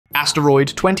Asteroid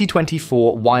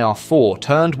 2024 YR4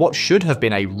 turned what should have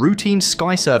been a routine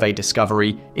sky survey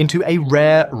discovery into a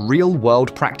rare,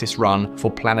 real-world practice run for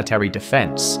planetary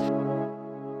defense.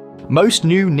 Most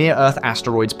new near-Earth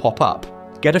asteroids pop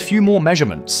up, get a few more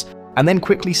measurements, and then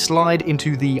quickly slide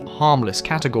into the harmless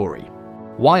category.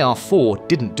 YR4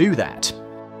 didn't do that.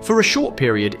 For a short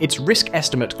period, its risk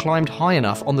estimate climbed high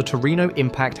enough on the Torino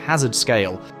Impact Hazard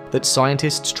Scale that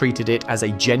scientists treated it as a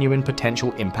genuine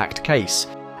potential impact case,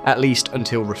 at least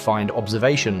until refined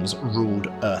observations ruled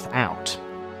Earth out.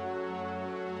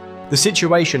 The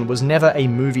situation was never a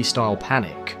movie-style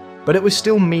panic, but it was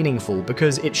still meaningful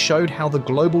because it showed how the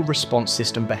global response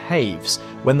system behaves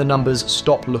when the numbers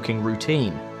stop looking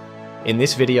routine. In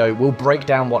this video, we'll break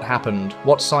down what happened,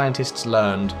 what scientists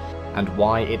learned, and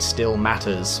why it still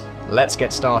matters. Let's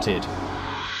get started.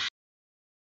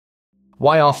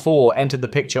 YR4 entered the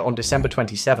picture on December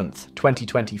 27th,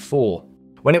 2024,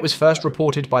 when it was first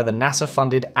reported by the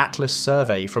NASA-funded Atlas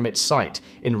survey from its site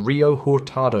in Rio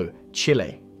Hurtado,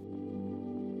 Chile.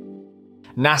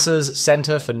 NASA's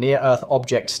Center for Near-Earth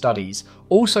Object Studies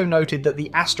also noted that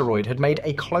the asteroid had made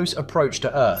a close approach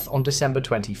to Earth on December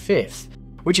 25th,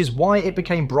 which is why it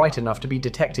became bright enough to be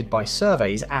detected by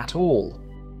surveys at all.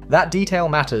 That detail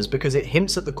matters because it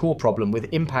hints at the core problem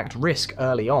with impact risk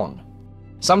early on.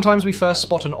 Sometimes we first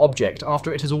spot an object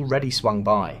after it has already swung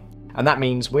by, and that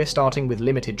means we're starting with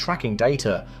limited tracking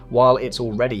data while it's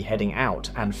already heading out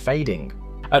and fading.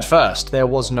 At first, there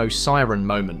was no siren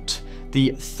moment.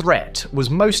 The threat was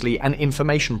mostly an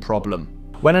information problem.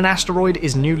 When an asteroid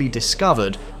is newly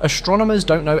discovered, astronomers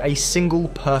don't know a single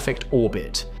perfect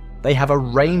orbit. They have a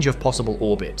range of possible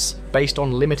orbits based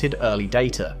on limited early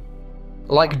data.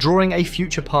 Like drawing a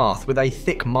future path with a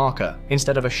thick marker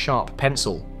instead of a sharp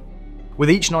pencil.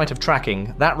 With each night of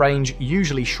tracking, that range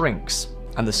usually shrinks,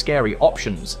 and the scary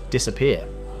options disappear.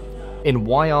 In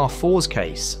YR4's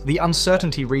case, the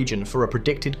uncertainty region for a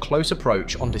predicted close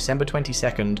approach on December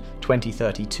 22nd,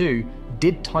 2032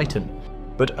 did tighten,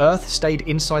 but Earth stayed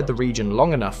inside the region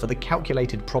long enough for the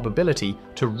calculated probability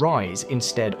to rise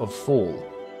instead of fall.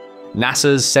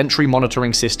 NASA's Sentry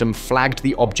monitoring system flagged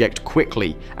the object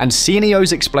quickly, and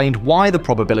CNEOs explained why the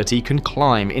probability can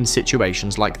climb in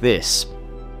situations like this.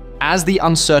 As the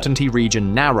uncertainty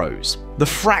region narrows, the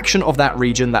fraction of that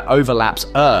region that overlaps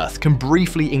Earth can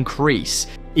briefly increase,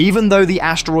 even though the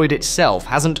asteroid itself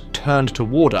hasn't turned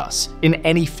toward us in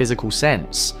any physical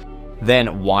sense. Then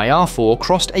YR4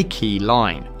 crossed a key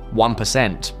line,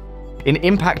 1%. In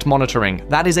impact monitoring,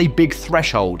 that is a big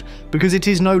threshold because it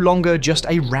is no longer just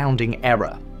a rounding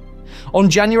error. On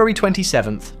January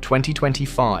 27,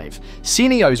 2025,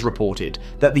 CNEOs reported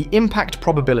that the impact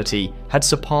probability had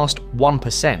surpassed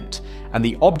 1% and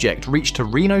the object reached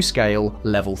Torino Scale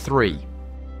Level 3.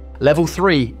 Level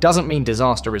 3 doesn't mean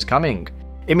disaster is coming.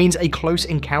 It means a close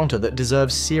encounter that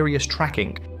deserves serious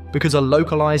tracking because a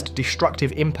localized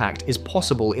destructive impact is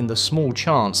possible in the small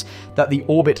chance that the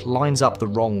orbit lines up the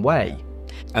wrong way.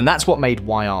 And that's what made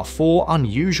YR4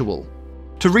 unusual.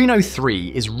 Torino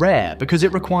 3 is rare because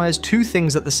it requires two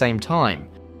things at the same time: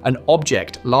 an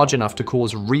object large enough to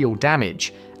cause real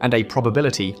damage, and a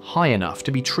probability high enough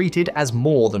to be treated as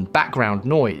more than background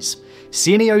noise.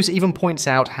 CNEOs even points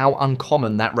out how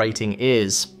uncommon that rating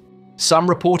is. Some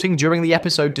reporting during the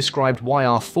episode described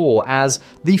YR4 as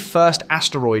the first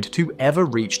asteroid to ever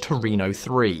reach Torino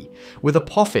 3, with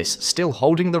Apophis still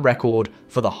holding the record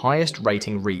for the highest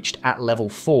rating reached at level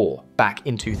 4 back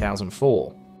in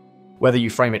 2004. Whether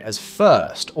you frame it as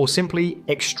first or simply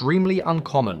extremely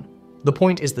uncommon, the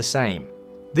point is the same.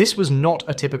 This was not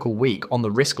a typical week on the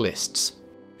risk lists.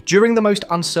 During the most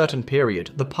uncertain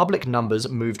period, the public numbers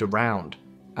moved around,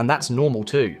 and that's normal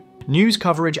too. News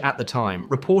coverage at the time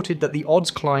reported that the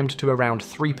odds climbed to around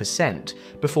 3%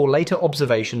 before later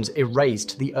observations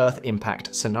erased the Earth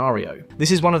impact scenario.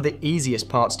 This is one of the easiest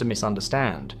parts to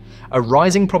misunderstand. A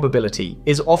rising probability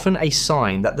is often a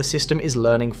sign that the system is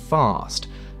learning fast,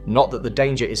 not that the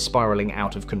danger is spiraling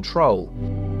out of control.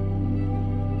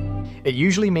 It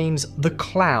usually means the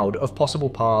cloud of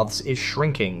possible paths is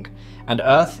shrinking, and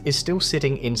Earth is still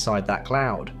sitting inside that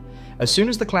cloud. As soon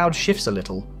as the cloud shifts a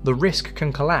little, the risk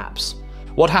can collapse.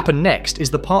 What happened next is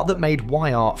the part that made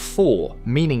YR4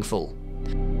 meaningful.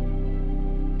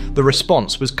 The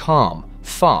response was calm,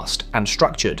 fast, and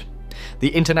structured.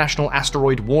 The International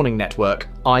Asteroid Warning Network,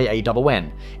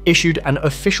 IANN, issued an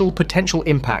official potential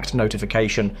impact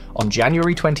notification on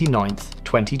January 29,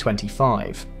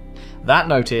 2025. That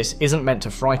notice isn't meant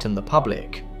to frighten the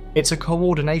public. It's a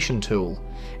coordination tool.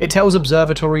 It tells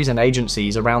observatories and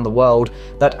agencies around the world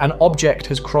that an object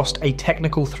has crossed a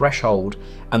technical threshold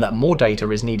and that more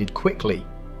data is needed quickly.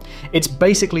 It's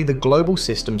basically the global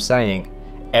system saying,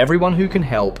 everyone who can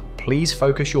help, please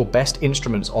focus your best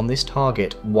instruments on this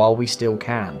target while we still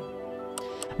can.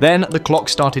 Then the clock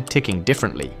started ticking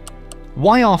differently.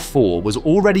 YR4 was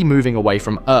already moving away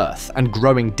from Earth and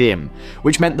growing dim,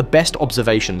 which meant the best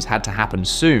observations had to happen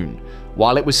soon,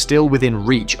 while it was still within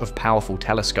reach of powerful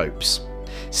telescopes.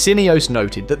 Cineos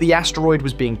noted that the asteroid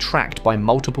was being tracked by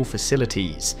multiple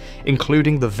facilities,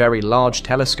 including the Very Large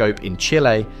Telescope in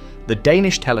Chile, the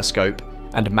Danish Telescope,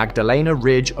 and Magdalena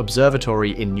Ridge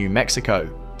Observatory in New Mexico,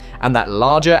 and that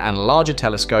larger and larger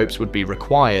telescopes would be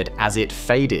required as it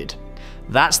faded.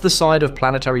 That's the side of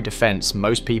planetary defense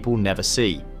most people never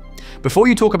see. Before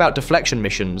you talk about deflection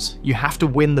missions, you have to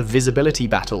win the visibility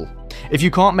battle. If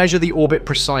you can't measure the orbit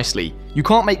precisely, you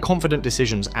can't make confident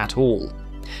decisions at all.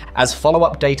 As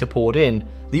follow-up data poured in,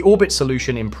 the orbit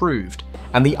solution improved,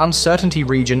 and the uncertainty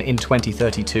region in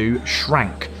 2032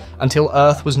 shrank until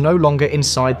Earth was no longer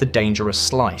inside the dangerous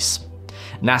slice.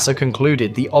 NASA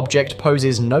concluded the object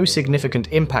poses no significant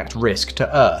impact risk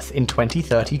to Earth in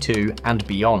 2032 and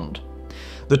beyond.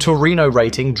 The Torino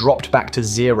rating dropped back to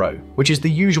 0, which is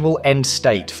the usual end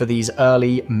state for these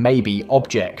early, maybe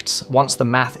objects, once the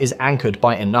math is anchored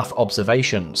by enough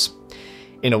observations.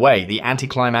 In a way, the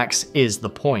anticlimax is the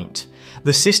point.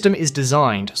 The system is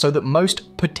designed so that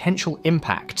most potential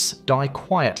impacts die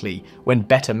quietly when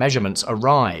better measurements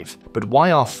arrive, but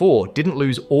YR4 didn't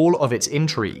lose all of its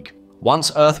intrigue.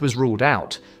 Once Earth was ruled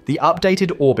out, the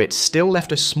updated orbit still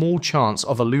left a small chance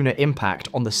of a lunar impact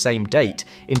on the same date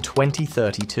in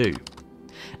 2032.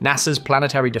 NASA's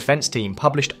Planetary Defense Team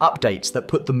published updates that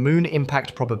put the moon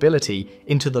impact probability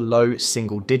into the low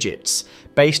single digits,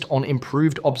 based on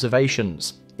improved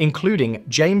observations, including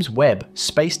James Webb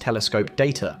Space Telescope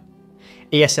data.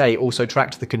 ESA also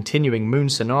tracked the continuing moon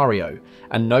scenario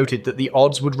and noted that the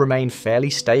odds would remain fairly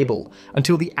stable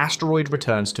until the asteroid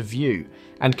returns to view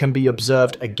and can be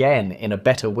observed again in a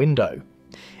better window.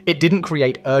 It didn't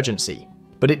create urgency,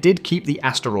 but it did keep the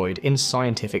asteroid in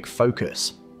scientific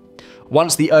focus.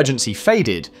 Once the urgency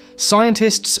faded,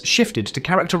 scientists shifted to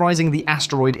characterizing the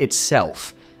asteroid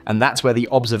itself, and that's where the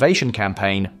observation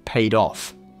campaign paid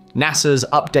off. NASA's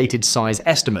updated size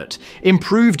estimate,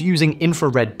 improved using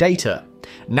infrared data,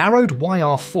 narrowed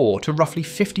YR4 to roughly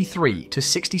 53 to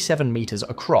 67 meters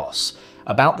across,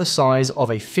 about the size of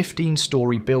a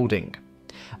 15-story building.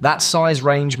 That size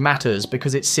range matters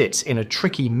because it sits in a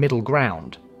tricky middle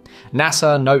ground.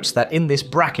 NASA notes that in this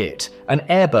bracket, an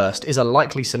airburst is a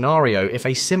likely scenario if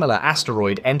a similar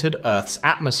asteroid entered Earth's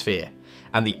atmosphere,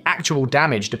 and the actual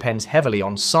damage depends heavily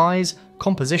on size,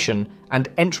 composition, and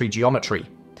entry geometry.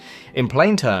 In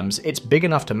plain terms, it's big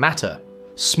enough to matter,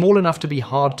 small enough to be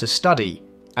hard to study,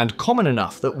 and common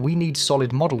enough that we need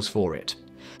solid models for it.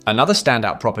 Another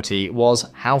standout property was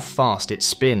how fast it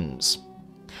spins.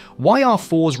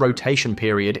 YR4's rotation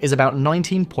period is about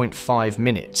 19.5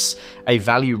 minutes, a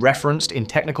value referenced in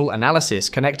technical analysis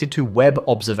connected to Webb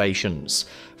observations.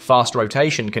 Fast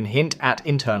rotation can hint at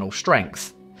internal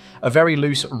strength. A very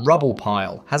loose rubble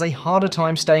pile has a harder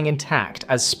time staying intact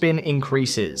as spin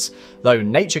increases, though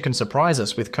nature can surprise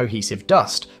us with cohesive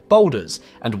dust, boulders,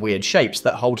 and weird shapes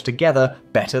that hold together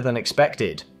better than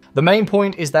expected. The main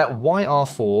point is that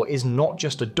YR4 is not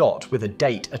just a dot with a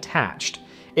date attached.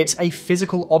 It's a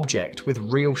physical object with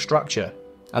real structure,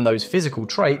 and those physical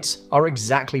traits are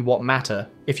exactly what matter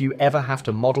if you ever have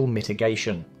to model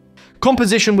mitigation.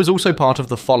 Composition was also part of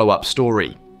the follow-up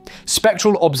story.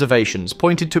 Spectral observations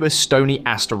pointed to a stony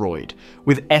asteroid,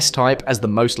 with S-type as the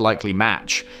most likely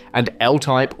match, and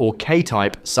L-type or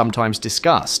K-type sometimes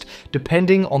discussed,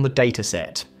 depending on the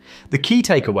dataset. The key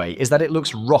takeaway is that it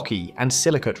looks rocky and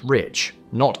silicate-rich,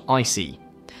 not icy.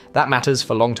 That matters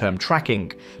for long-term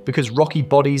tracking, because rocky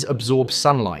bodies absorb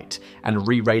sunlight and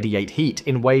re-radiate heat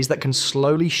in ways that can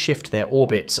slowly shift their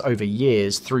orbits over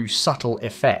years through subtle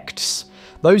effects.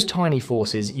 Those tiny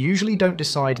forces usually don't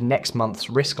decide next month's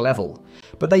risk level,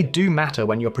 but they do matter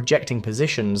when you're projecting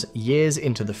positions years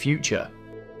into the future.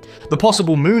 The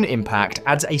possible moon impact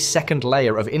adds a second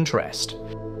layer of interest.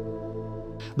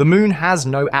 The moon has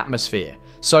no atmosphere,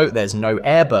 so there's no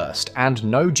airburst and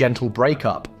no gentle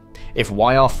breakup. If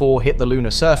YR4 hit the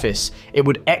lunar surface, it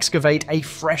would excavate a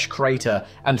fresh crater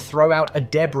and throw out a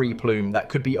debris plume that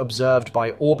could be observed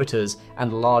by orbiters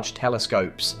and large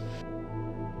telescopes.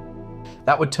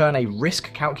 That would turn a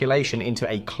risk calculation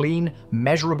into a clean,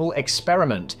 measurable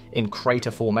experiment in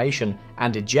crater formation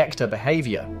and ejector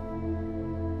behavior.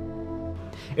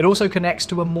 It also connects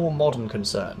to a more modern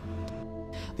concern.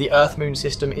 The Earth-Moon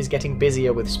system is getting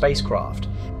busier with spacecraft,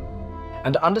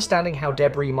 and understanding how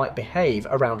debris might behave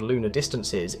around lunar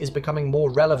distances is becoming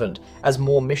more relevant as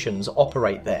more missions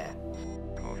operate there.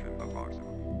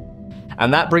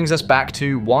 And that brings us back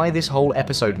to why this whole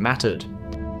episode mattered.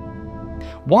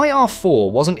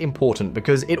 YR4 wasn't important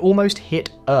because it almost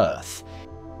hit Earth.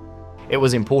 It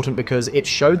was important because it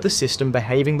showed the system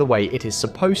behaving the way it is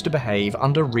supposed to behave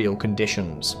under real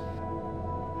conditions.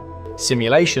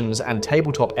 Simulations and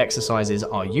tabletop exercises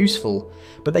are useful,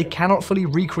 but they cannot fully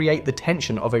recreate the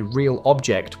tension of a real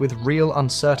object with real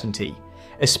uncertainty,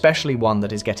 especially one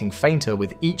that is getting fainter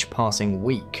with each passing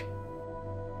week.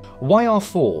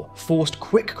 YR4 forced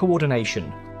quick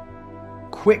coordination,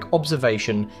 quick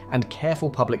observation, and careful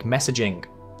public messaging,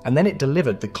 and then it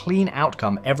delivered the clean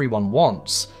outcome everyone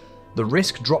wants. The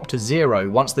risk dropped to zero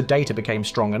once the data became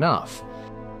strong enough.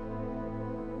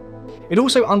 It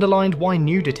also underlined why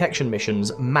new detection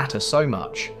missions matter so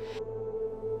much.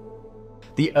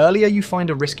 The earlier you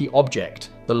find a risky object,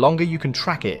 the longer you can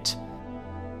track it,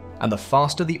 and the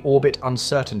faster the orbit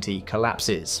uncertainty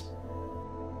collapses.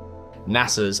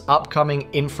 NASA's upcoming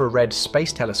Infrared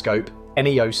Space Telescope,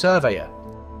 NEO Surveyor,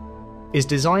 is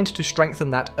designed to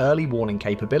strengthen that early warning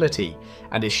capability,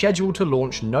 and is scheduled to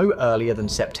launch no earlier than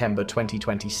September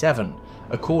 2027,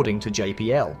 according to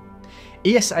JPL.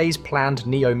 ESA's planned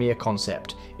NEOMER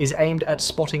concept is aimed at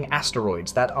spotting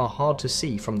asteroids that are hard to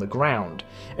see from the ground,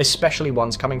 especially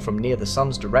ones coming from near the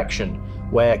sun's direction,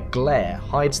 where glare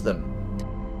hides them.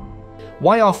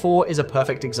 YR4 is a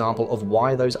perfect example of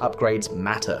why those upgrades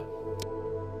matter.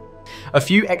 A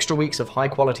few extra weeks of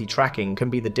high-quality tracking can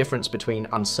be the difference between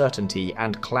uncertainty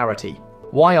and clarity.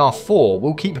 YR4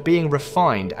 will keep being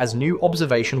refined as new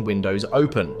observation windows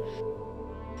open,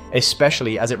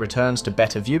 especially as it returns to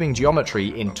better viewing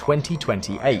geometry in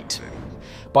 2028.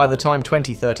 By the time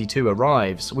 2032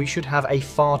 arrives, we should have a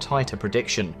far tighter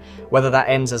prediction, whether that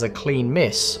ends as a clean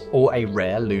miss or a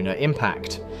rare lunar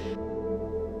impact.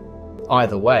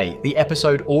 Either way, the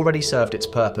episode already served its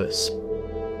purpose.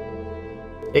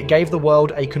 It gave the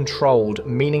world a controlled,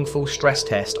 meaningful stress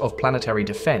test of planetary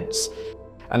defense,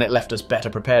 and it left us better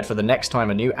prepared for the next time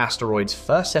a new asteroid's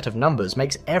first set of numbers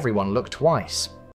makes everyone look twice.